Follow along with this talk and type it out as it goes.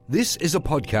This is a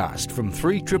podcast from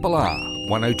 3RRR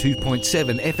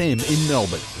 102.7 FM in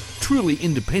Melbourne. Truly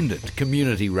independent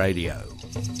community radio.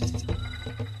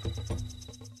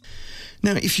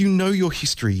 Now, if you know your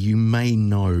history, you may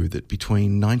know that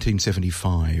between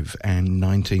 1975 and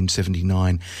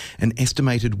 1979, an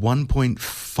estimated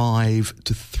 1.5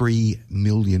 to 3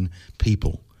 million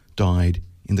people died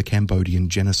in the Cambodian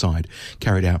genocide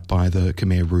carried out by the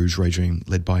Khmer Rouge regime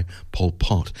led by Pol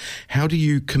Pot. How do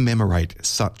you commemorate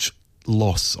such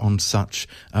loss on such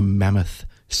a mammoth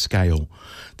scale?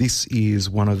 This is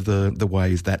one of the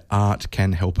ways that art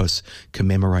can help us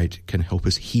commemorate, can help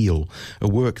us heal. A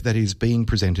work that is being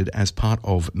presented as part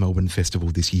of Melbourne Festival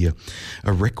this year.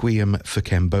 A Requiem for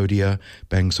Cambodia,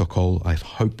 Bang Sokol, I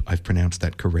hope I've pronounced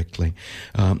that correctly,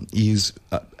 is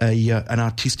an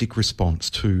artistic response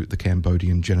to the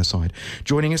Cambodian genocide.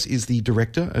 Joining us is the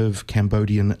Director of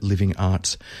Cambodian Living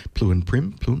Arts, Pluon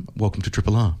Prim. Pluon, welcome to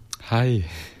Triple R. Hi.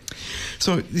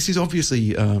 So this is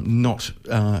obviously not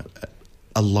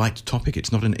a light topic.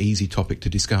 It's not an easy topic to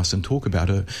discuss and talk about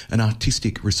an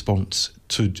artistic response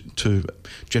to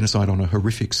genocide on a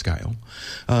horrific scale.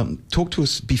 Talk to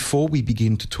us before we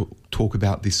begin to talk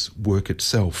about this work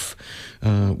itself,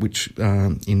 which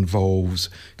involves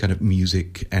kind of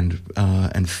music and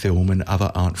film and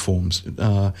other art forms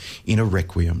in a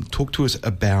requiem. Talk to us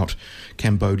about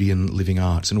Cambodian Living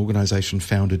Arts, an organisation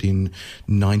founded in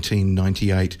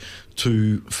 1998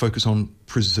 to focus on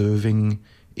preserving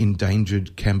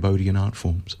endangered Cambodian art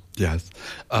forms. Yes.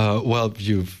 Well,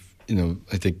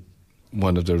 I think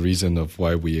one of the reasons of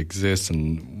why we exist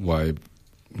and why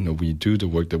we do the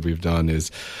work that we've done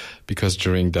is because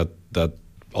during that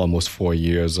almost 4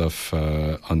 years of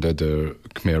under the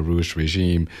Khmer Rouge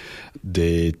regime,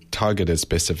 they targeted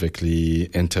specifically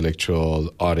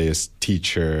intellectual, artists,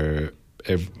 teacher,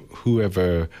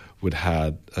 whoever would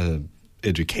have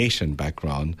education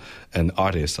background, and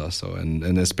artists also,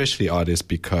 and especially artists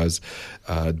because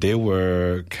they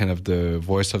were kind of the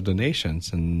voice of the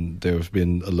nations, and there have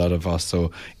been a lot of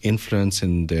also influence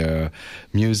in their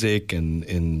music and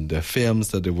in the films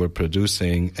that they were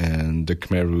producing. And the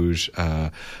Khmer Rouge,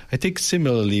 I think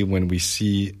similarly when we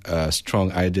see a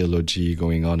strong ideology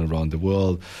going on around the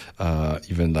world,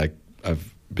 even like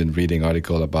I've been reading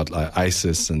article about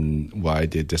ISIS and why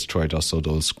they destroyed also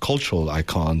those cultural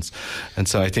icons. And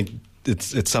so I think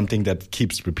it's something that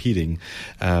keeps repeating.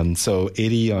 So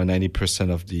 80 or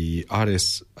 90% of the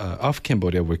artists of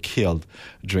Cambodia were killed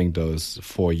during those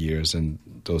 4 years and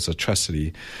those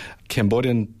atrocities.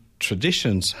 Cambodian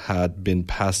traditions had been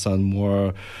passed on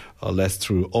more or less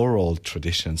through oral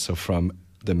traditions, so from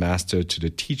the master to the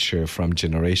teacher, from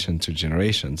generation to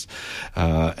generations.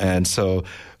 And so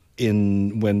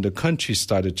when the country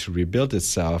started to rebuild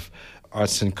itself,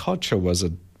 arts and culture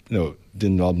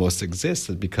didn't almost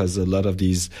exist because a lot of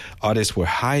these artists were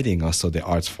hiding also the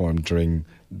arts form during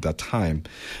that time.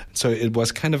 So it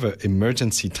was kind of an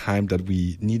emergency time that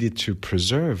we needed to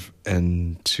preserve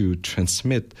and to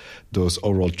transmit those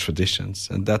oral traditions.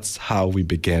 And that's how we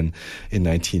began in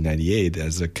 1998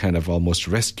 as a kind of almost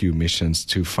rescue missions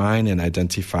to find and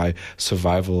identify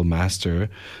survival master,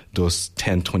 those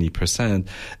 10-20%,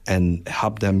 and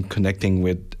help them connecting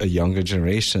with a younger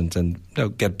generation and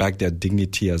get back their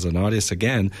dignity as an artist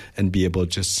again and be able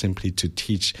just simply to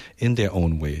teach in their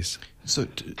own ways. So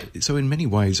in many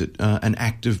ways, an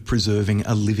act of preserving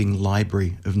a living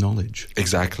library of knowledge.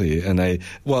 Exactly. And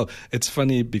it's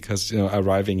funny because,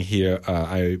 arriving here,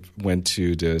 I went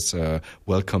to this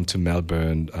Welcome to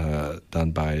Melbourne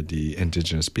done by the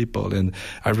Indigenous people. And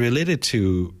I related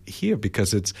to here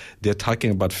because they're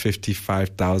talking about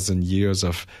 55,000 years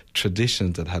of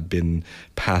traditions that have been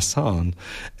passed on.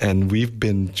 And we've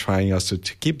been trying also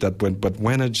to keep that. But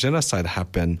when a genocide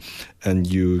happened and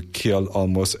you kill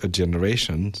almost a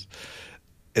generation,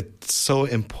 it's so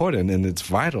important and it's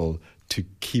vital to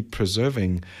keep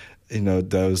preserving,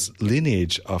 those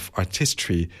lineage of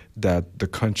artistry that the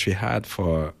country had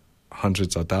for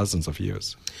hundreds or thousands of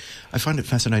years. I find it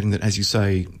fascinating that, as you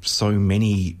say, so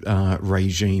many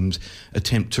regimes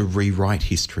attempt to rewrite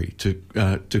history, to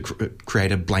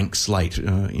create a blank slate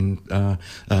in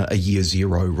a year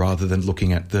zero, rather than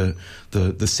looking at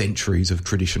the centuries of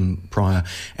tradition prior,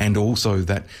 and also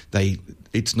that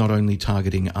it's not only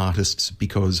targeting artists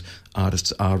because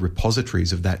artists are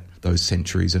repositories of those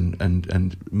centuries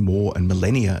and more and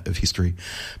millennia of history,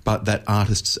 but that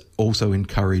artists also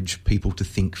encourage people to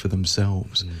think for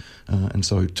themselves. And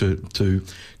so to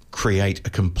create a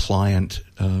compliant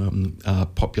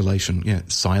population,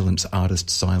 silence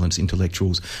artists, silence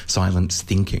intellectuals, silence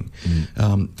thinking.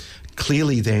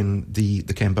 Clearly then the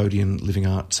Cambodian Living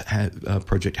Arts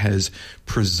project has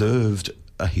preserved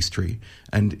a history.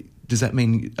 And does that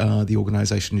mean the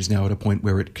organisation is now at a point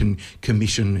where it can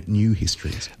commission new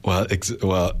histories? Well,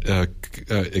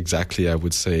 exactly. I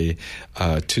would say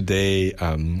today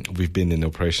we've been in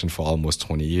operation for almost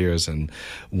 20 years, and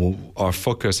our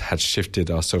focus has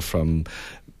shifted also from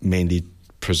mainly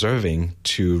preserving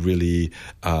to really,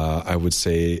 I would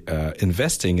say,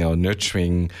 investing or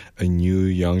nurturing a new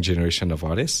young generation of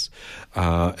artists.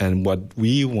 And what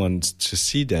we want to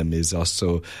see them is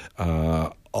also,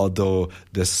 although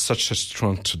there's such a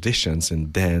strong traditions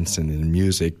in dance and in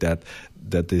music that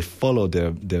they follow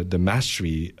the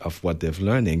mastery of what they're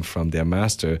learning from their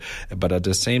master, but at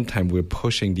the same time we're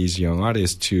pushing these young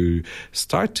artists to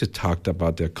start to talk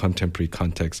about their contemporary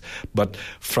context, but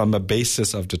from a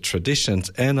basis of the traditions,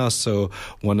 and also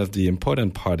one of the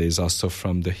important part is also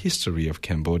from the history of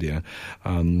Cambodia.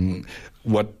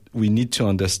 What we need to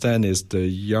understand is the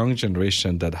young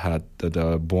generation that had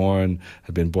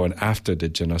been born after the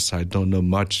genocide don't know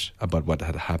much about what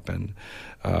had happened.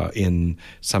 In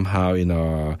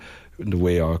the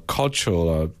way our cultural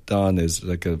are done is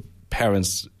like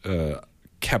parents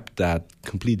kept that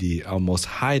completely, almost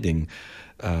hiding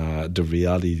the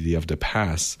reality of the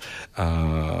past.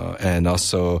 And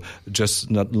also just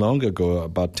not long ago,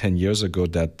 about 10 years ago,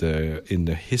 that in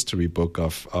the history book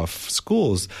of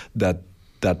schools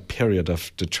that period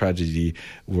of the tragedy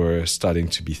were starting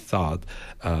to be taught.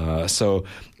 So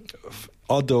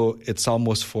although it's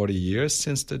almost 40 years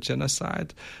since the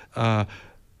genocide, the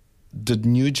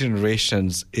new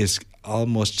generations is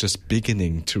almost just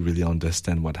beginning to really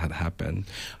understand what had happened.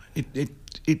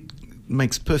 It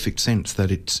makes perfect sense that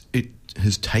it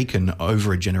has taken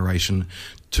over a generation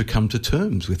to come to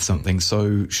terms with something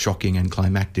so shocking and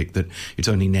climactic that it's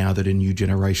only now that a new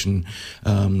generation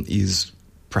is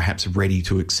perhaps ready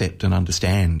to accept and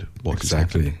understand what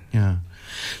exactly. has happened. Yeah.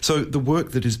 So the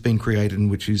work that has been created, and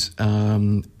which is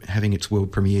having its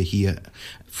world premiere here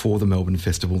for the Melbourne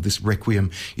Festival, this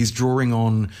Requiem, is drawing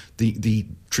on the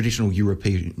traditional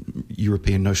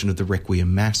European notion of the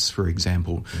Requiem Mass, for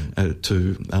example,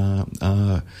 to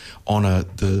honour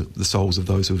the souls of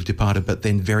those who have departed, but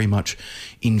then very much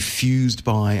infused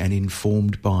by and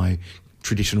informed by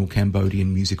traditional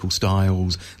Cambodian musical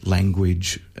styles,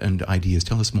 language, and ideas.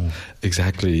 Tell us more.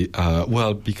 Exactly.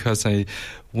 Well, because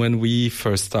when we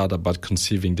first thought about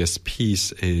conceiving this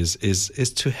piece is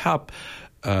to help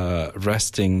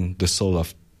resting the soul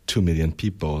of 2 million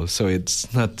people. So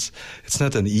it's not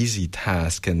an easy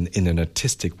task, and in an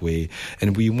artistic way.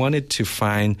 And we wanted to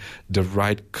find the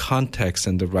right context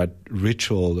and the right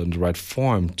ritual and the right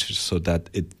form so that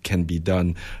it can be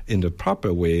done in the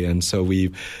proper way. And so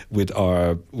with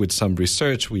some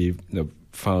research, we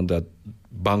found that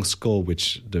Bang Skol,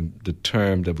 which the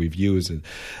term that we've used,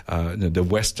 the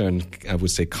Western, I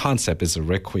would say, concept is a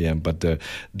requiem, but the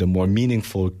more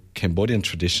meaningful Cambodian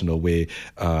traditional way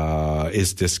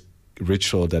is this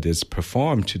ritual that is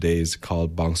performed today is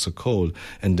called Bang Sokol,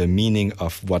 and the meaning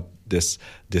of what this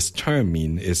term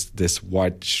means is this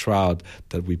white shroud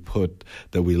that we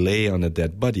lay on a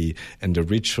dead body, and the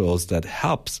rituals that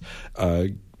helps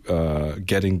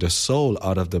getting the soul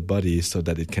out of the body so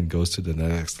that it can go to the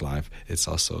next life. It's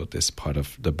also this part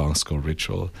of the Bang Skol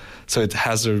ritual. So it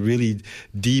has a really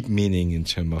deep meaning in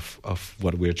terms of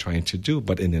what we're trying to do,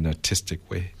 but in an artistic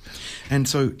way. And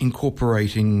so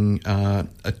incorporating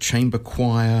a chamber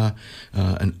choir,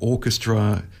 an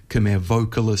orchestra, Khmer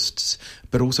vocalists,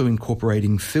 but also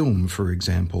incorporating film, for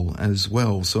example, as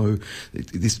well. So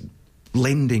this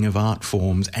blending of art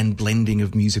forms and blending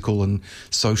of musical and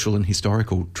social and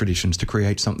historical traditions to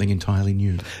create something entirely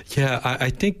new. Yeah, I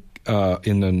think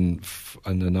in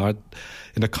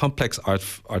a complex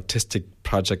artistic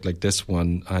project like this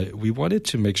one, we wanted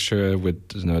to make sure with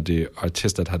the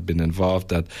artists that had been involved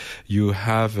that you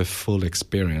have a full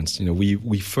experience.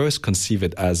 We first conceive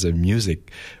it as a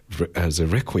music, as a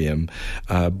requiem,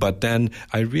 but then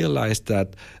I realized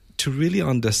that to really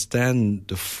understand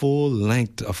the full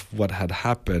length of what had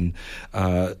happened,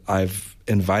 I've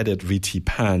invited Riti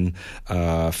Pan,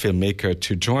 filmmaker,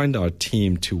 to join our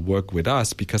team to work with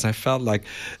us, because I felt like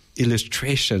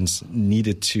illustrations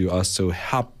needed to also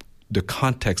help the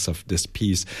context of this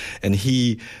piece. And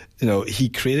he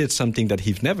created something that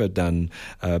he's never done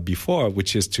before,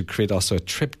 which is to create also a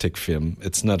triptych film.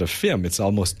 It's not a film; it's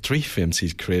almost 3 films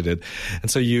he's created. And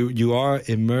so you are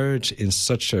immersed in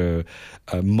such a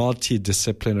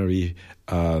multidisciplinary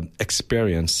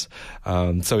experience.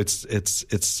 So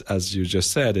it's as you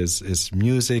just said, is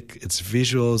music, it's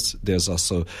visuals. There's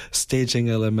also staging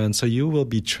elements. So you will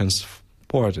be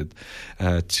transported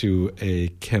to a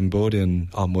Cambodian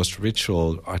almost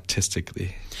ritual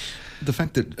artistically. The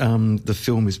fact that the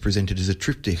film is presented as a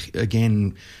triptych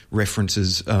again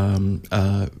references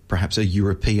perhaps a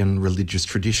European religious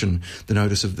tradition. The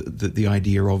notice of the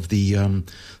idea of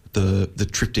the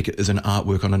triptych as an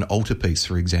artwork on an altarpiece,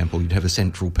 for example. You'd have a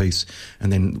central piece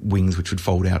and then wings which would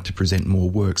fold out to present more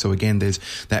work. So again, there's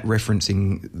that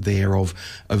referencing there of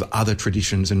other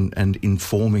traditions and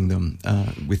informing them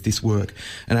with this work.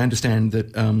 And I understand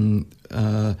that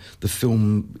the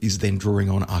film is then drawing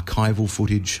on archival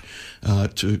footage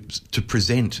to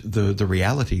present the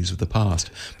realities of the past,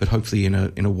 but hopefully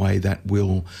in a way that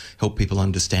will help people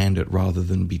understand it rather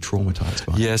than be traumatized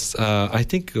by it. Yes, I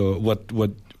think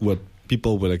what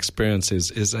people will experience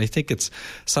is I think it's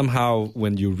somehow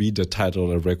when you read the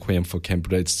title, A Requiem for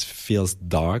Cambodia, it feels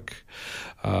dark.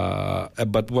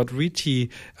 But what Riti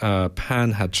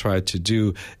Pan had tried to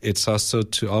do, it's also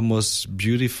to almost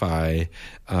beautify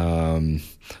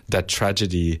that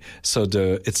tragedy. So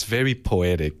it's very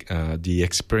poetic. The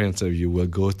experience that you will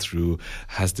go through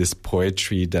has this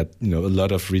poetry that a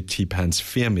lot of Riti Pan's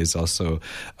film is also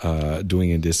doing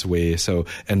in this way. So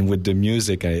and with the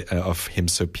music of Him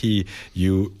Sopi,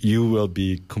 you will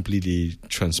be completely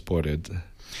transported.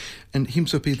 And Him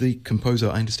Sopi, the composer,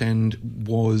 I understand,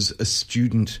 was a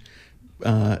student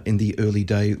in the early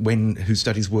day whose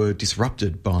studies were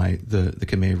disrupted by the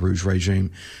Khmer Rouge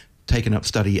regime, taken up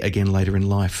study again later in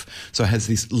life. So has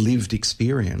this lived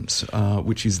experience,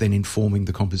 which is then informing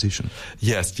the composition.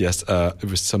 Yes. It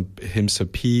was Him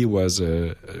Sopi was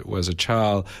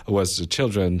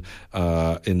children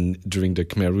during the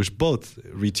Khmer Rouge, both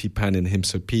Riti Pan and Him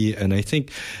Sopi. And I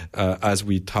think as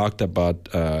we talked about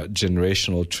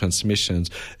generational transmissions,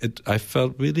 I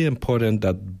felt really important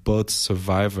that both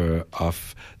survivor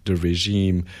of the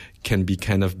regime can be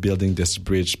kind of building this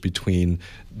bridge between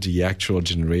the actual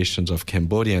generations of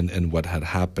Cambodian and what had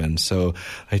happened. So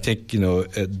I think,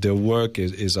 the work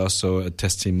is also a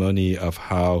testimony of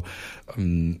how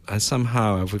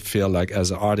somehow I would feel like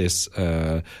as artists,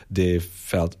 they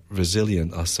felt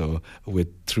resilient also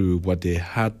through what they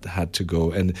had to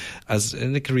go. And as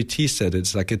Riti said,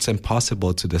 it's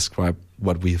impossible to describe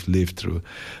what we've lived through.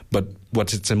 But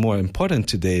what's more important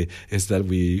today is that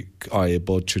we are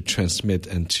able to transmit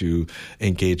and to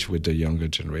engage with the younger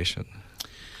generation.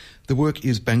 The work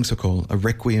is Bang Sokol, A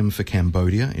Requiem for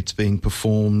Cambodia. It's being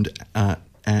performed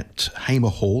at Hamer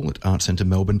Hall at Arts Centre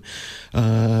Melbourne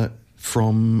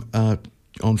from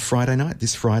on Friday night,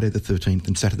 this Friday the 13th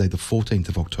and Saturday the 14th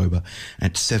of October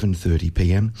at 7:30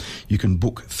 p.m. You can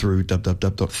book through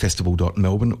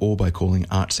www.festival.melbourne or by calling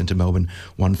Arts Centre Melbourne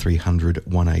 1300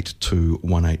 182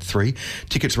 183.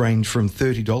 Tickets range from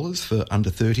 $30 for under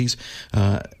 30s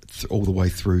all the way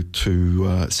through to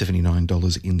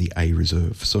 $79 in the A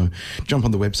Reserve. So jump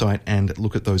on the website and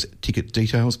look at those ticket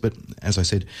details. But as I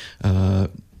said,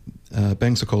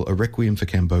 Bang Sokol, A Requiem for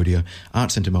Cambodia,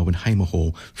 Arts Centre Melbourne, Hamer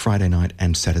Hall, Friday night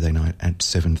and Saturday night at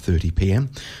 7:30 p.m.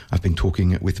 I've been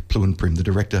talking with Pluin Prim, the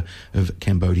Director of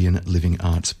Cambodian Living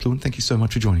Arts. Pluin, thank you so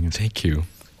much for joining us. Thank you.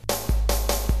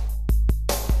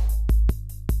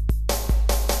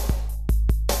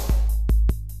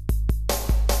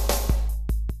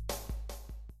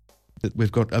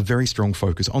 We've got a very strong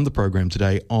focus on the program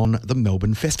today on the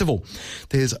Melbourne Festival.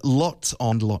 There's lots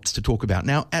to talk about.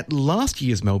 Now, at last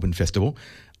year's Melbourne Festival,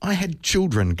 I had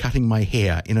children cutting my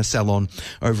hair in a salon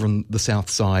over on the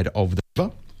south side of the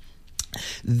river.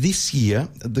 This year,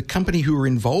 the company who were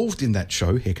involved in that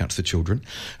show, Haircuts for Children,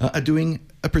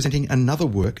 are presenting another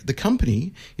work. The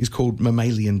company is called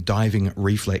Mammalian Diving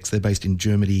Reflex. They're based in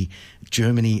Germany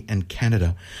and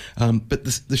Canada. But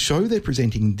the show they're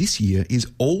presenting this year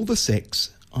is All the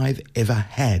Sex I've Ever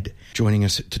Had. Joining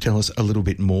us to tell us a little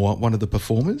bit more, one of the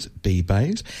performers, Bea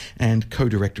Bays, and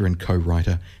co-director and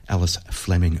co-writer Alice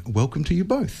Fleming. Welcome to you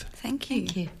both. Thank you.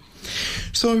 Thank you.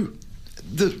 So,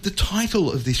 the title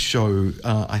of this show,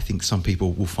 I think some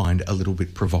people will find a little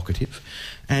bit provocative,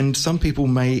 and some people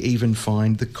may even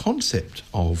find the concept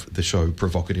of the show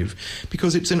provocative,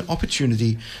 because it's an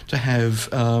opportunity to have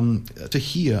to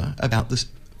hear about this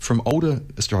from older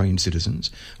Australian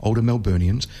citizens, older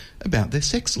Melburnians, about their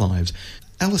sex lives.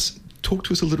 Alice, talk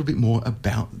to us a little bit more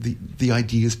about the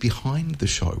ideas behind the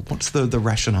show. What's the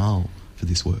rationale for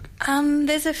this work?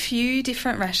 There's a few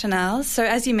different rationales. So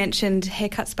as you mentioned,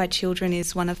 Haircuts by Children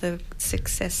is one of the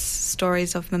success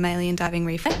stories of Mammalian Diving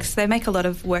Reflex. They make a lot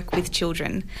of work with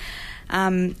children.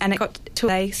 And it got to a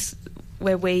place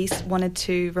where we wanted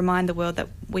to remind the world that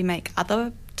we make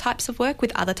other types of work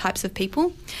with other types of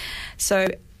people. So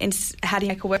how do you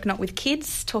make a work not with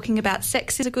kids? Talking about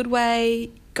sex is a good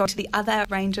way. go to the other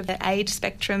range of the age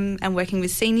spectrum, and working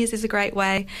with seniors is a great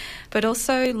way. But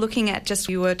also looking at, just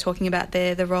you were talking about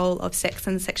there, the role of sex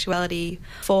and sexuality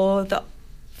for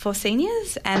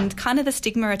seniors and kind of the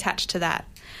stigma attached to that.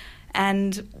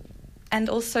 And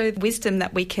also wisdom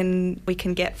that we can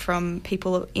get from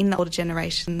people in the older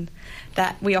generation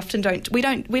that we often don't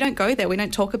go there. We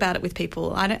don't talk about it with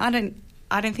people. I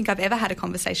don't think I've ever had a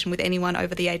conversation with anyone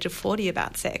over the age of 40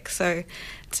 about sex. So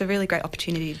it's a really great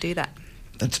opportunity to do that.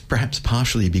 That's perhaps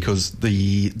partially because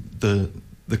the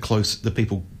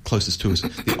people closest to us,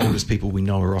 the oldest people we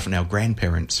know are often our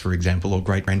grandparents, for example, or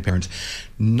great-grandparents.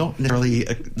 Not necessarily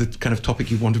the kind of topic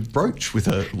you want to broach with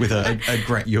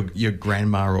your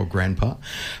grandma or grandpa,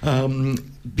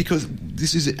 because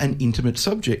this is an intimate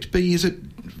subject. B, is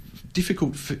it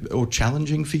difficult or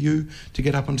challenging for you to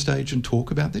get up on stage and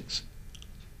talk about this?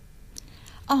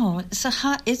 Oh,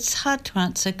 it's hard to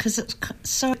answer because it's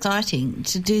so exciting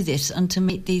to do this and to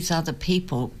meet these other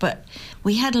people. But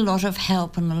we had a lot of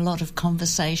help and a lot of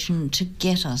conversation to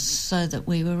get us so that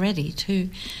we were ready to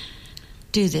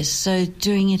do this. So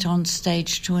doing it on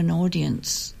stage to an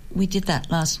audience, we did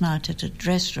that last night at a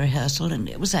dress rehearsal, and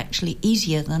it was actually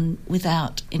easier than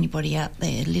without anybody out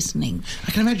there listening.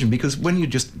 I can imagine, because when you're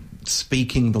just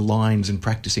speaking the lines and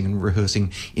practicing and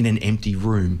rehearsing in an empty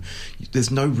room, there's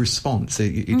no response.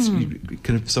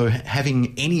 So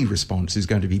having any response is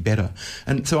going to be better.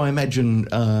 And so I imagine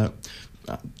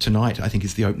tonight, I think,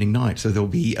 is the opening night, so there'll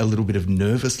be a little bit of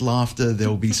nervous laughter,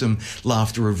 there'll be some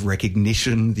laughter of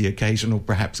recognition, the occasional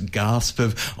perhaps gasp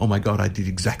of, oh my God, I did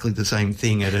exactly the same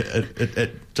thing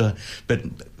but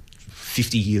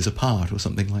 50 years apart or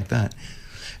something like that.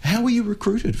 How were you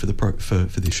recruited for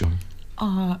this show?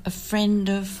 A friend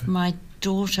of my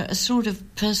daughter, a sort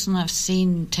of person I've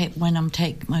seen when I'm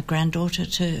taking my granddaughter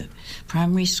to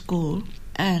primary school,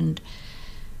 and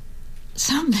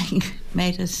something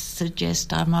made us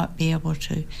suggest I might be up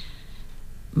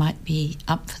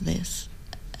for this,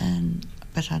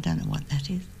 but I don't know what that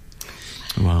is.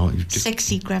 Well,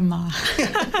 sexy grandma.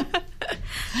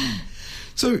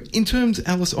 So, in terms,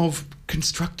 Alice, of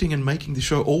constructing and making the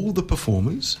show, all the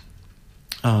performers,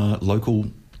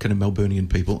 local kind of Melburnian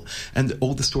people, and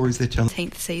all the stories they're telling.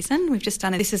 14th season. We've just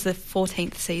done it. This is the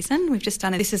 14th season. We've just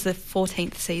done it. This is the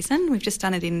 14th season. We've just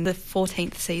done it in the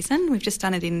 14th season. We've just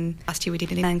done it in, last year we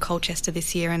did it in Colchester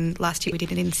this year, and last year we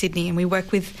did it in Sydney, and we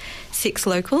work with 6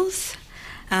 locals.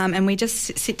 And we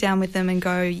just sit down with them and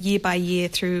go year by year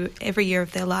through every year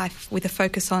of their life with a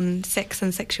focus on sex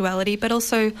and sexuality, but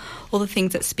also all the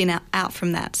things that spin out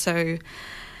from that. So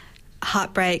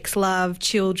heartbreaks, love,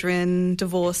 children,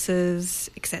 divorces,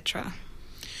 etc.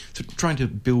 So trying to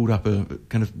build up a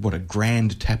kind of, a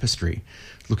grand tapestry,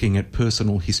 looking at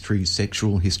personal histories,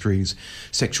 sexual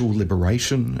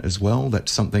liberation as well.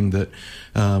 That's something that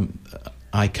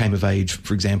I came of age,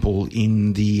 for example,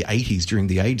 in the 80s during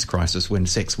the AIDS crisis, when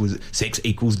sex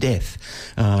equals death.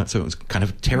 So it was kind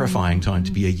of a terrifying time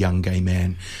to be a young gay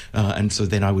man. And so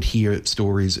then I would hear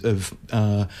stories of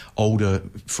older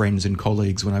friends and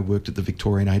colleagues when I worked at the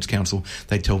Victorian AIDS Council.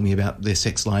 They'd tell me about their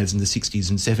sex lives in the 60s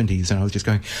and 70s, and I was just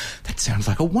going, that sounds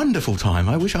like a wonderful time.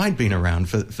 I wish I'd been around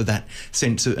for that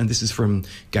sense of, and this is from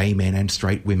gay men and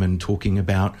straight women talking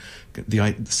about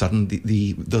the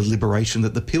liberation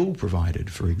that the pill provided,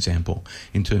 for example,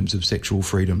 in terms of sexual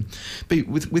freedom. But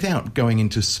without going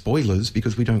into spoilers,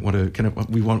 because we don't want to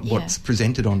we want what's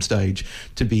presented on stage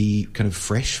to be kind of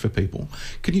fresh for people.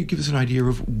 Can you give us an idea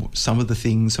of some of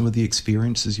the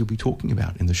experiences you'll be talking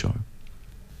about in the show?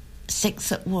 Sex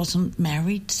that wasn't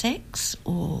married sex,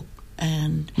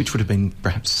 which would have been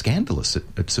perhaps scandalous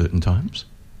at certain times.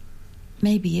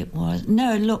 Maybe it was.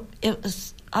 No, look,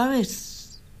 I was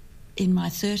in my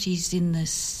 30s in the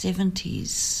 70s,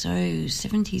 so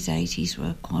 70s, 80s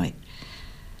were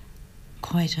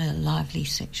quite a lively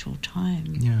sexual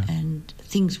time, and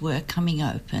things were coming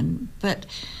open. But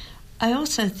I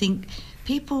also think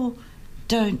people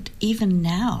don't, even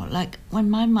now, like when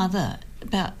my mother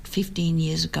about 15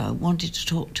 years ago wanted to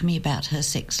talk to me about her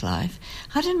sex life,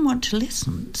 I didn't want to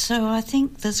listen. So I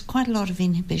think there's quite a lot of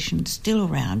inhibition still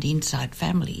around inside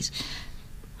families.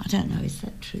 I don't know, is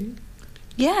that true?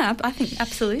 Yeah, I think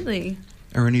absolutely.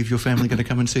 Are any of your family going to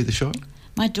come and see the show?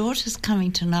 My daughter's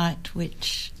coming tonight,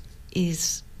 which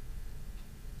is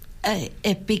a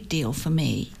big deal for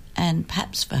me and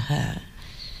perhaps for her.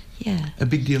 Yeah. A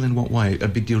big deal in what way? A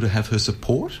big deal to have her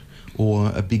support,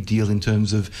 or a big deal in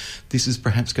terms of this is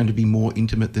perhaps going to be more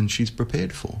intimate than she's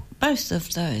prepared for? Both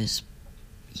of those.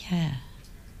 Yeah.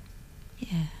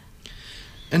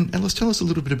 And Alice, tell us a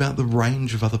little bit about the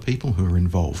range of other people who are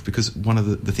involved, because one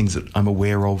of the things that I'm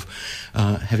aware of,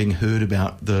 having heard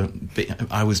about the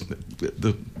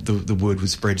word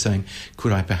was spread saying,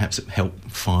 could I perhaps help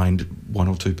find one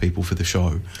or two people for the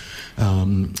show?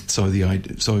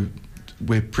 So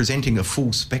we're presenting a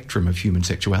full spectrum of human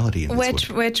sexuality in this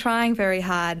work. We're trying very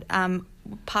hard.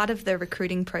 Part of the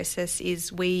recruiting process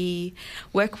is we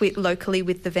work locally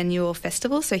with the venue or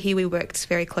festival. So here we worked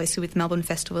very closely with Melbourne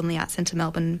Festival and the Arts Centre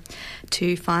Melbourne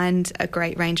to find a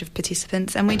great range of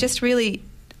participants. And we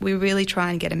really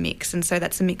try and get a mix. And so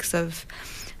that's a mix of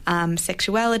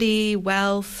sexuality,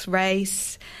 wealth,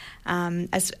 race,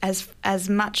 as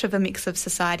much of a mix of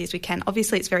society as we can.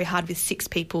 Obviously, it's very hard with 6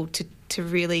 people to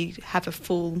really have a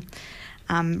full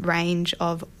range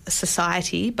of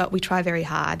society, but we try very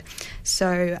hard.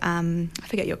 So I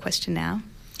forget your question now.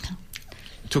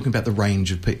 Talking about the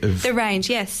range of the range,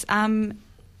 yes.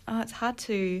 It's hard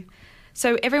to.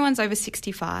 So everyone's over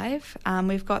 65.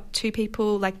 We've got 2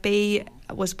 people. Like B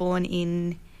was born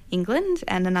in England,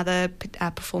 and another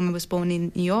performer was born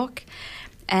in New York,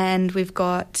 and we've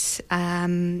got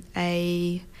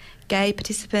a gay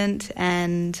participant,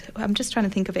 and I'm just trying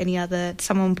to think of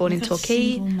someone born in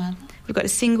Torquay. We've got a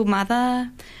single mother.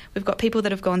 We've got people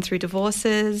that have gone through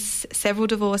divorces, several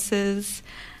divorces.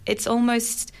 It's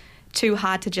almost too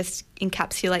hard to just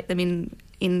encapsulate them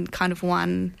in kind of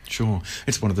one. Sure.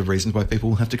 It's one of the reasons why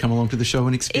people have to come along to the show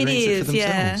and experience it for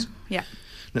themselves. Yeah.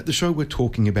 Now, the show we're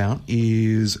talking about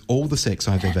is All the Sex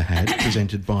I've Ever Had,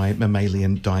 presented by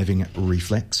Mammalian Diving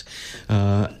Reflex.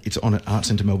 It's on at Arts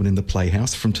Centre Melbourne in the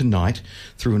Playhouse from tonight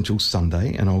through until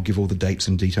Sunday, and I'll give all the dates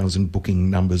and details and booking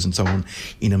numbers and so on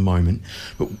in a moment.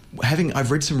 But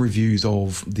I've read some reviews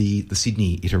of the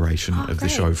Sydney iteration of the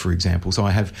show, for example, so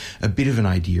I have a bit of an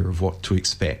idea of what to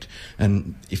expect.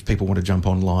 And if people want to jump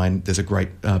online, there's a great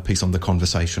piece on The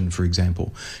Conversation, for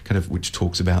example, kind of which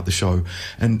talks about the show.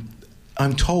 And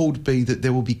I'm told, B, that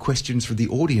there will be questions for the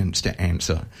audience to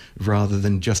answer rather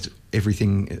than just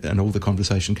everything and all the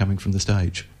conversation coming from the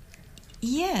stage.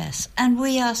 Yes, and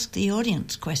we ask the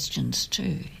audience questions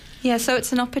too. Yeah, so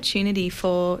it's an opportunity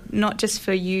for not just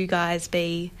for you guys,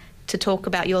 B, to talk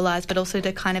about your lives, but also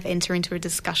to kind of enter into a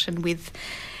discussion with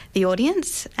the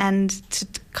audience and to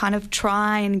kind of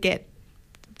try and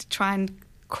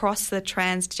cross the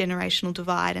transgenerational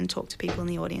divide and talk to people in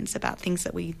the audience about things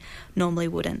that we normally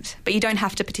wouldn't. But you don't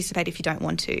have to participate if you don't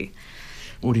want to.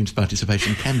 Audience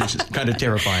participation can be kind of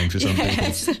terrifying for some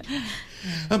people.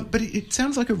 But it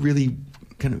sounds like a really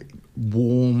kind of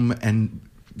warm and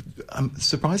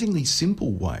surprisingly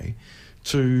simple way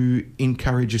to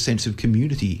encourage a sense of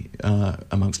community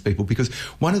amongst people, because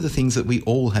one of the things that we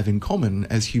all have in common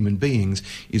as human beings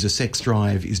is a sex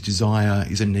drive, is desire,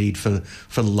 is a need for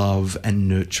love and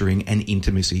nurturing and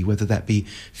intimacy, whether that be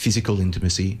physical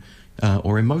intimacy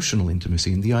or emotional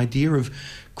intimacy. And the idea of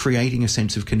creating a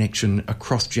sense of connection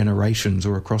across generations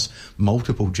or across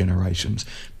multiple generations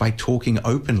by talking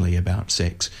openly about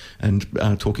sex and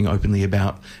talking openly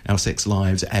about our sex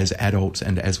lives as adults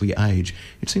and as we age,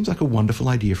 it seems like a wonderful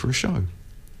idea for a show.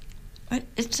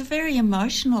 It's a very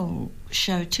emotional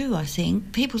show too, I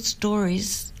think. People's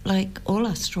stories, like all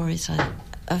our stories, are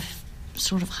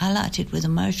sort of highlighted with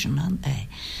emotion, aren't they?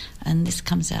 And this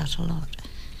comes out a lot.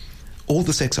 All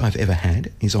the Sex I've Ever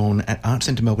Had is on at Arts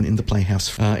Centre Melbourne in the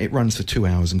Playhouse. It runs for 2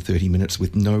 hours and 30 minutes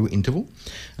with no interval.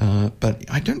 But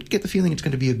I don't get the feeling it's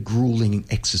going to be a gruelling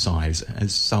exercise,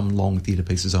 as some long theatre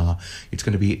pieces are. It's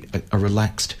going to be a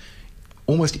relaxed,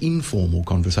 almost informal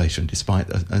conversation, despite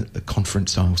a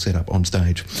conference-style setup on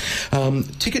stage.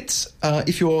 Tickets,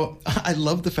 I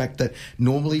love the fact that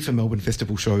normally for Melbourne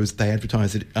Festival shows, they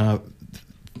advertise it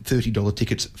 $30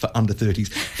 tickets for under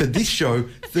 30s. For this show,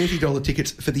 $30 tickets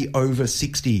for the over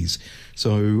 60s.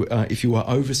 So if you are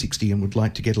over 60 and would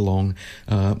like to get along,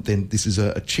 then this is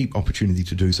a cheap opportunity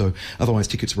to do so. Otherwise,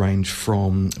 tickets range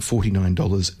from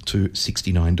 $49 to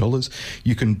 $69.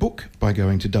 You can book by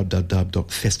going to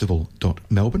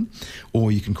www.festival.melbourne,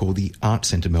 or you can call the Arts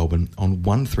Centre Melbourne on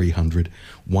 1300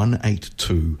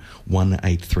 182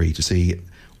 183 to see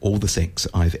All the Sex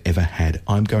I've Ever Had.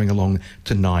 I'm going along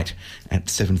tonight at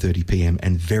 7:30pm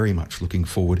and very much looking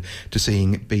forward to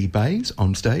seeing B. Bays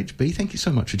on stage. B, thank you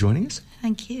so much for joining us.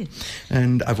 Thank you.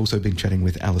 And I've also been chatting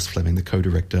with Alice Fleming, the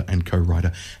co-director and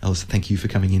co-writer. Alice, thank you for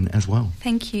coming in as well.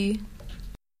 Thank you.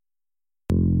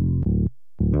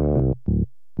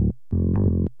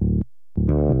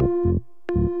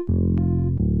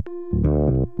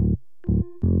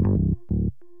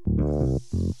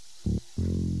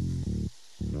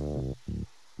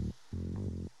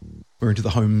 We're into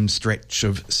the home stretch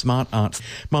of Smart Arts.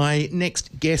 My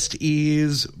next guest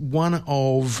is one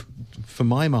of for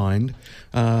my mind,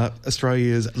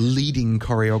 Australia's leading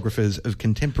choreographers of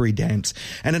contemporary dance,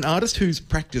 and an artist whose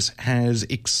practice has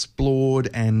explored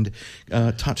and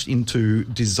touched into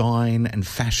design and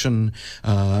fashion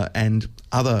and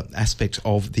other aspects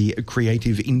of the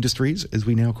creative industries, as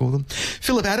we now call them.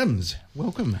 Philip Adams,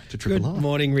 welcome to Triple R. Good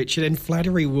morning, Richard. And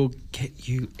flattery will get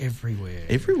you everywhere.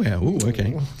 Everywhere? Oh,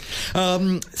 okay.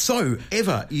 So,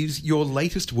 Ever is your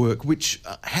latest work, which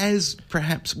has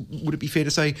perhaps, would it be fair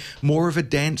to say, more of a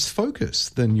dance focus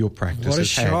than your practice What a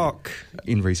has had shock.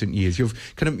 in recent years. You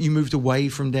moved away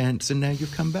from dance and now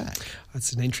you've come back.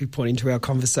 That's an entry point into our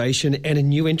conversation and a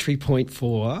new entry point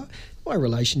for my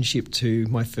relationship to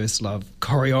my first love,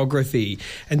 choreography.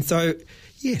 And so,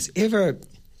 yes, Ever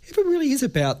really is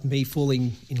about me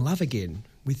falling in love again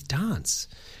with dance.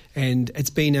 And it's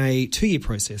been a 2-year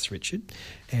process, Richard.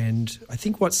 And I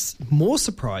think what's more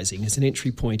surprising as an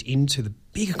entry point into the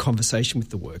bigger conversation with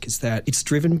the work is that it's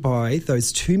driven by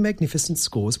those 2 magnificent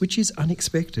scores, which is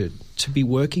unexpected to be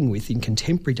working with in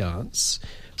contemporary dance,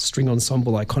 string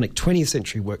ensemble iconic 20th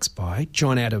century works by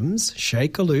John Adams,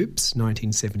 Shaker Loops,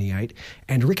 1978,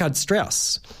 and Richard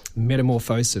Strauss,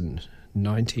 Metamorphosen,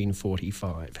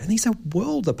 1945. And these are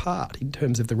world apart in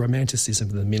terms of the romanticism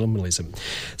and the minimalism.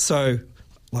 So,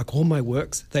 like all my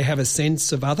works, they have a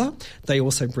sense of other. They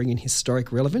also bring in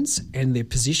historic relevance, and they're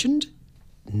positioned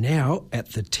now at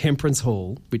the Temperance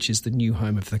Hall, which is the new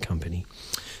home of the company.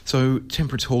 So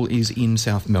Temperance Hall is in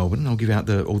South Melbourne. I'll give out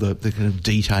all the kind of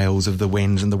details of the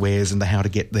whens and the wheres and the how to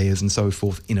get theirs and so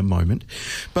forth in a moment.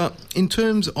 But in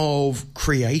terms of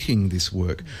creating this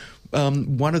work,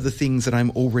 one of the things that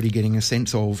I'm already getting a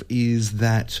sense of is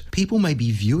that people may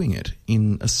be viewing it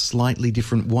in a slightly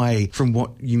different way from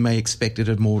what you may expect at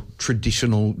a more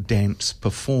traditional dance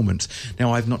performance.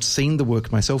 Now, I've not seen the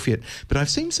work myself yet, but I've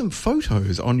seen some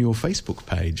photos on your Facebook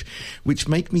page which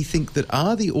make me think that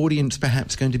are the audience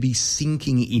perhaps going to be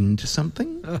sinking into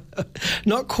something?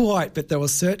 Not quite, but there will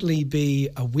certainly be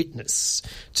a witness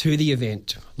to the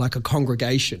event, like a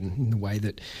congregation, in the way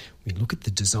that we look at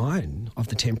the design of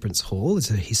the Temperance Hall. It's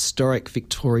a historic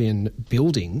Victorian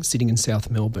building sitting in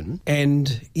South Melbourne.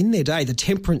 And in their day, the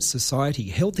Temperance Society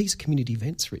held these community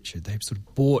events, Richard. They sort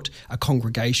of brought a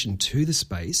congregation to the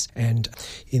space. And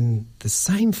in the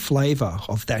same flavour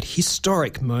of that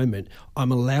historic moment,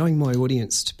 I'm allowing my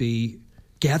audience to be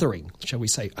gathering, shall we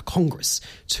say, a congress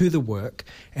to the work.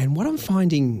 And what I'm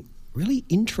finding really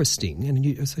interesting,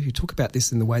 and so you talk about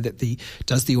this in the way that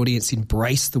does the audience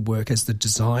embrace the work as the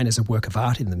design, as a work of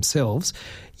art in themselves?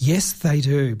 Yes, they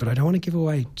do, but I don't want to give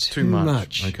away too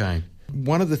much. Okay.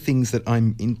 One of the things that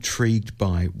I'm intrigued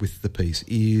by with the piece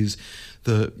is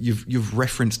you've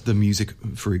referenced the music,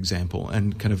 for example,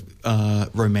 and kind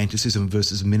of romanticism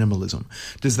versus minimalism.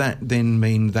 Does that then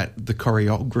mean that the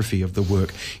choreography of the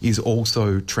work is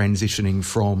also transitioning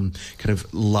from kind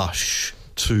of lush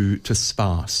to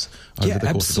sparse over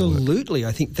the course of the work? Absolutely.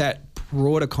 I think that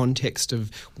broader context of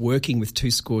working with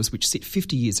 2 scores which sit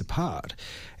 50 years apart,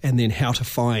 and then how to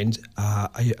find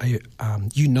a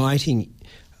uniting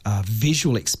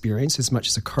visual experience as much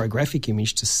as a choreographic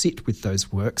image to sit with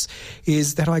those works,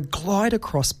 is that I glide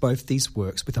across both these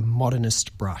works with a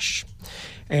modernist brush.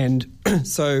 And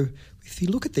so if you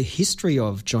look at the history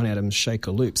of John Adams'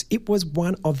 Shaker Loops, it was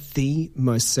one of the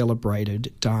most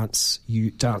celebrated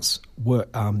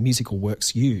musical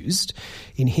works used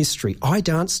in history. I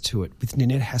danced to it with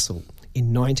Ninette Hassel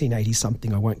in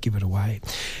 1980-something. I won't give it away.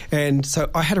 And so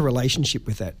I had a relationship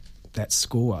with that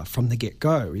score from the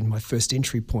get-go in my first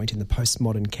entry point in the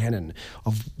postmodern canon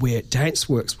of where dance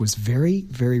works was very,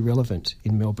 very relevant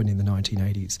in Melbourne in the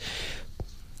 1980s.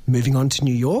 Moving on to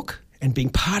New York, and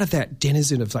being part of that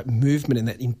denizen of like movement and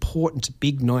that important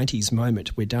big 90s moment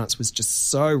where dance was just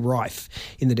so rife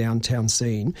in the downtown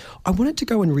scene, I wanted to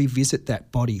go and revisit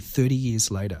that body 30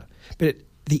 years later. But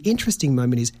the interesting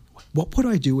moment is, what would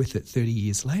I do with it 30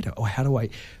 years later? Or how do I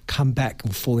come back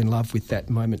and fall in love with that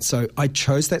moment? So I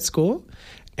chose that score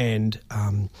and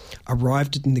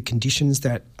arrived in the conditions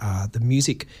that the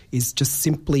music is just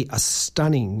simply a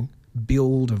stunning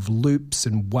build of loops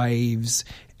and waves,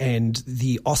 and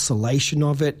the oscillation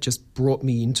of it just brought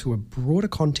me into a broader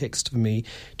context for me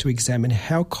to examine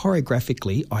how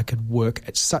choreographically I could work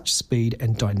at such speed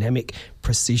and dynamic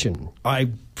precision.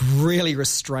 I really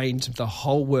restrained the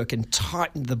whole work and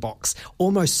tightened the box,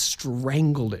 almost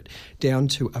strangled it down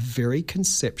to a very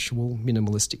conceptual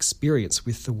minimalist experience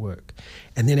with the work.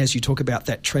 And then as you talk about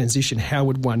that transition, how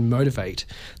would one motivate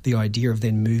the idea of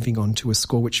then moving on to a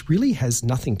score which really has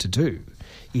nothing to do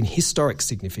in historic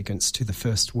significance to the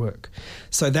first work.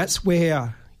 So that's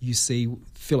where you see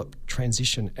Philip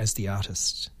transition as the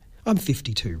artist. I'm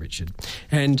 52, Richard,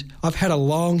 and I've had a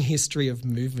long history of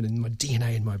movement in my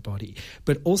DNA in my body.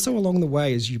 But also along the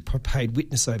way, as you paid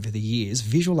witness over the years,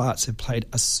 visual arts have played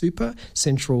a super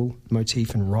central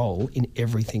motif and role in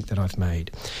everything that I've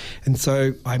made. And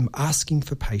so I'm asking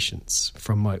for patience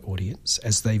from my audience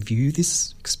as they view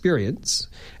this experience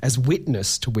as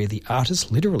witness to where the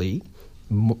artist literally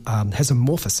has a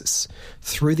morphosis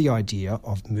through the idea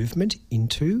of movement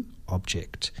into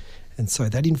object. And so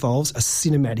that involves a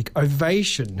cinematic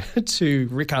ovation to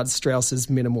Richard Strauss's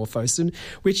Metamorphosen,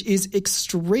 which is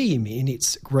extreme in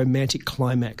its romantic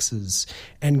climaxes,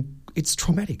 and it's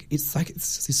traumatic. It's like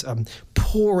it's this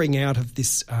pouring out of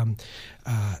this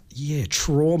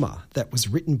trauma that was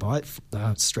written by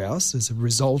Strauss as a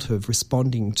result of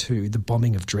responding to the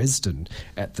bombing of Dresden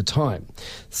at the time.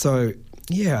 So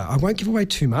yeah, I won't give away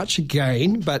too much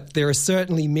again, but there are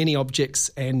certainly many objects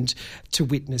and to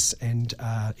witness and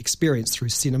experience through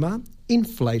cinema,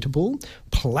 inflatable,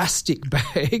 plastic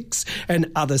bags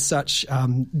and other such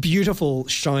beautiful,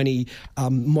 shiny,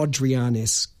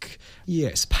 Mondrian-esque,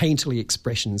 painterly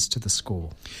expressions to the score.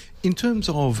 In terms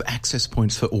of access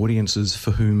points for audiences for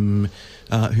whom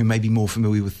who may be more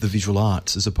familiar with the visual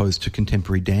arts as opposed to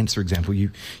contemporary dance, for example,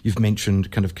 you've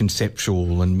mentioned kind of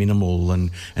conceptual and minimal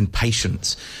and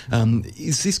patience.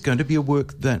 Is this going to be a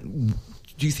work that...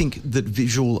 Do you think that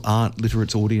visual art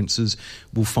literates audiences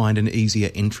will find an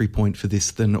easier entry point for this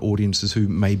than audiences who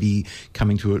may be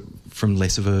coming to it from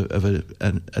less of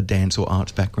a dance or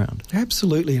arts background?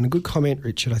 Absolutely, and a good comment,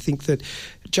 Richard. I think that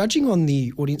judging on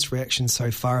the audience reaction so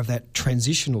far of that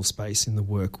transitional space in the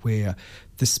work where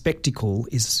the spectacle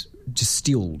is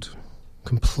distilled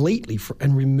completely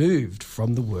and removed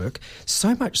from the work,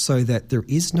 so much so that there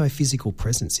is no physical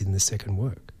presence in the second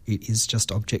work. It is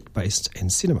just object-based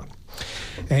and cinema.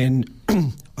 And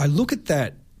I look at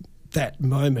that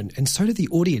moment, and so do the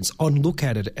audience, on look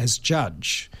at it as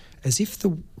judge, as if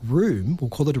the room,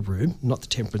 we'll call it a room, not the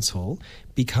Temperance Hall,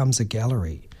 becomes a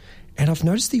gallery. And I've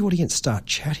noticed the audience start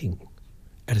chatting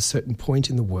at a certain point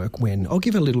in the work when, I'll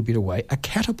give a little bit away, a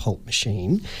catapult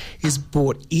machine is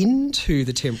brought into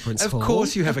the Temperance Hall. Of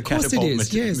course you have a catapult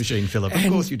machine, Philip.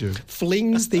 Of course you do.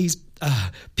 Flings these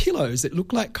pillows that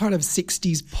look like kind of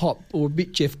 60s pop, or a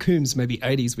bit Jeff Koons, maybe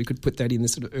 80s. We could put that in the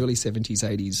sort of early 70s,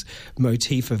 80s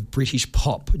motif of British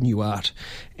pop, new art,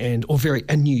 and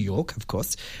New York, of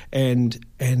course. And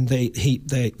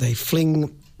they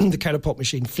fling, the catapult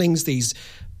machine flings these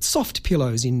soft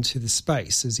pillows into the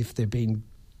space as if they're being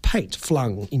paint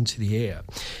flung into the air.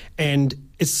 And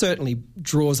it certainly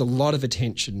draws a lot of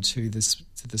attention to the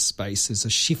space as a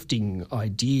shifting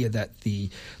idea that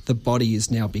the body has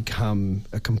now become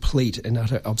a complete and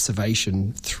utter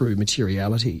observation through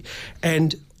materiality.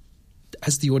 And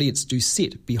as the audience do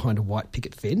sit behind a white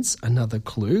picket fence, another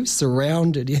clue,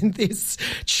 surrounded in this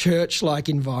church-like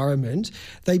environment,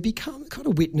 they become kind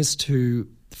of witness to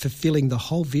fulfilling the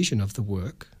whole vision of the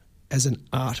work as an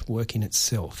artwork in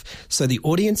itself. So the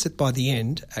audience by the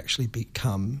end actually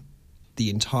become the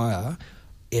entire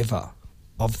ever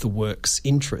of the work's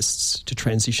interests to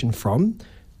transition from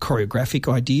choreographic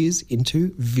ideas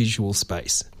into visual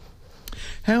space.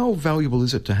 How valuable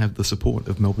is it to have the support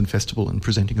of Melbourne Festival in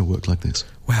presenting a work like this?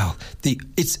 Wow,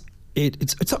 it's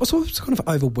kind of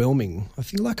overwhelming. I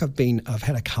feel like I've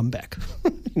had a comeback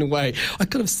in a way. I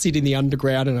kind of sit in the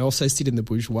underground and I also sit in the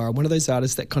bourgeois. I'm one of those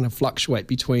artists that kind of fluctuate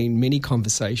between many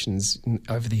conversations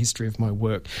over the history of my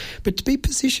work. But to be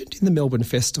positioned in the Melbourne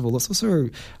Festival, it's also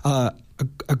a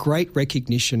great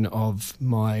recognition of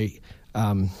my,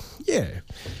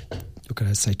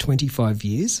 25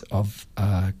 years of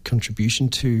contribution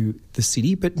to the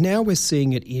city, but now we're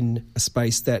seeing it in a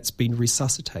space that's been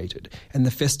resuscitated. And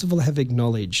the festival have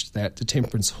acknowledged that the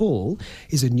Temperance Hall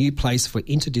is a new place for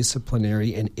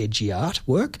interdisciplinary and edgy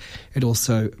artwork. It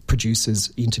also produces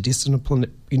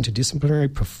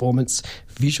interdisciplinary performance,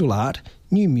 visual art,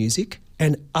 new music,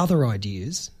 and other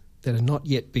ideas that are not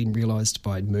yet being realised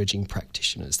by emerging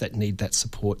practitioners that need that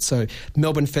support. So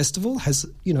Melbourne Festival has,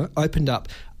 opened up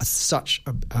such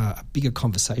a bigger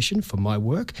conversation for my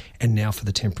work and now for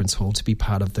the Temperance Hall to be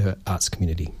part of the arts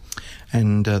community.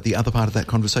 And the other part of that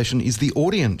conversation is the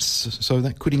audience. So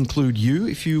that could include you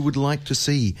if you would like to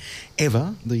see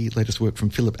Ever, the latest work from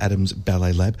Philip Adams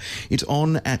Ballet Lab. It's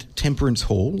on at Temperance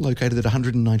Hall, located at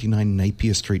 199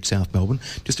 Napier Street, South Melbourne,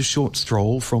 just a short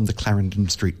stroll from the Clarendon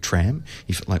Street tram,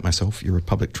 if, like myself, you're a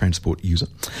public transport user.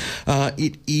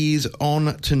 It is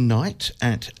on tonight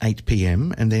at 8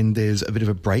 p.m, and then there's a bit of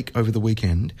a break break over the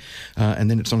weekend, and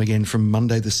then it's on again from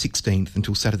Monday the 16th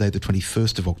until Saturday the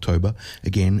 21st of October,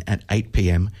 again at 8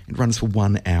 p.m. It runs for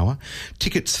 1 hour.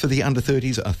 Tickets for the under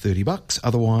 30s are $30.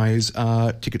 Otherwise,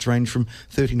 tickets range from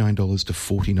 $39 to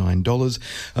 $49.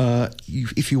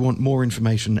 If you want more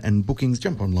information and bookings,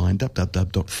 jump online,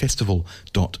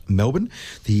 www.festival.melbourne.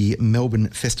 The Melbourne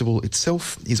Festival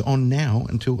itself is on now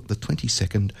until the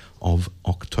 22nd of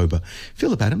October.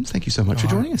 Philip Adams, thank you so much for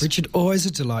joining us. Richard, always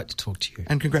a delight to talk to you.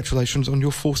 And congratulations on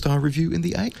your 4-star review in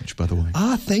The Age, by the way.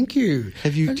 Thank you.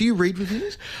 Do you read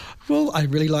reviews? Well, I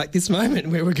really like this moment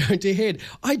where we're going to head.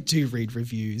 I do read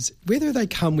reviews. Whether they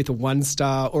come with a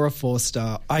 1-star or a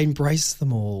 4-star, I embrace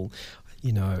them all.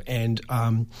 And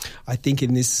I think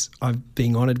in this, I've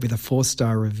been honoured with a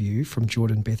 4-star review from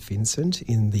Jordan Beth Vincent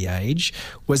in The Age,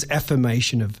 was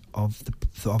affirmation of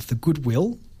the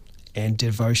goodwill and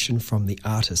devotion from the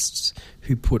artists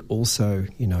who put also,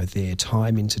 their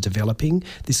time into developing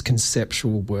this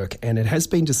conceptual work. And it has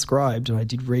been described, and I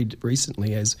did read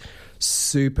recently, as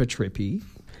super trippy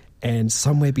and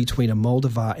somewhere between a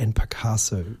Moldovar and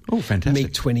Picasso. Oh, fantastic.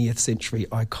 Meet 20th century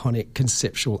iconic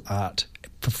conceptual art,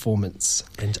 performance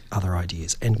and other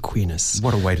ideas, and queerness.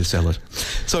 What a way to sell it.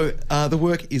 So the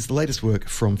work is the latest work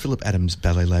from Philip Adams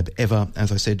Ballet Lab ever.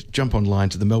 As I said, jump online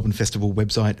to the Melbourne Festival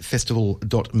website,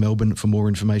 festival.melbourne, for more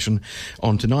information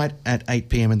on tonight at 8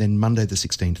 p.m. and then Monday the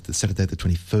 16th to Saturday the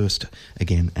 21st,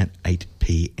 again at 8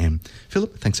 p.m.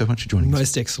 Philip, thanks so much for joining us.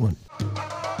 Most excellent.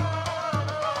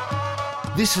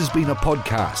 This has been a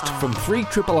podcast from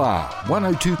 3RRR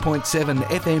 102.7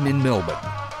 FM in Melbourne.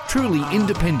 Truly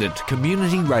independent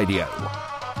community radio.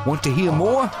 Want to hear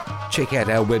more? Check out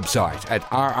our website at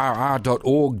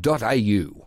rrr.org.au.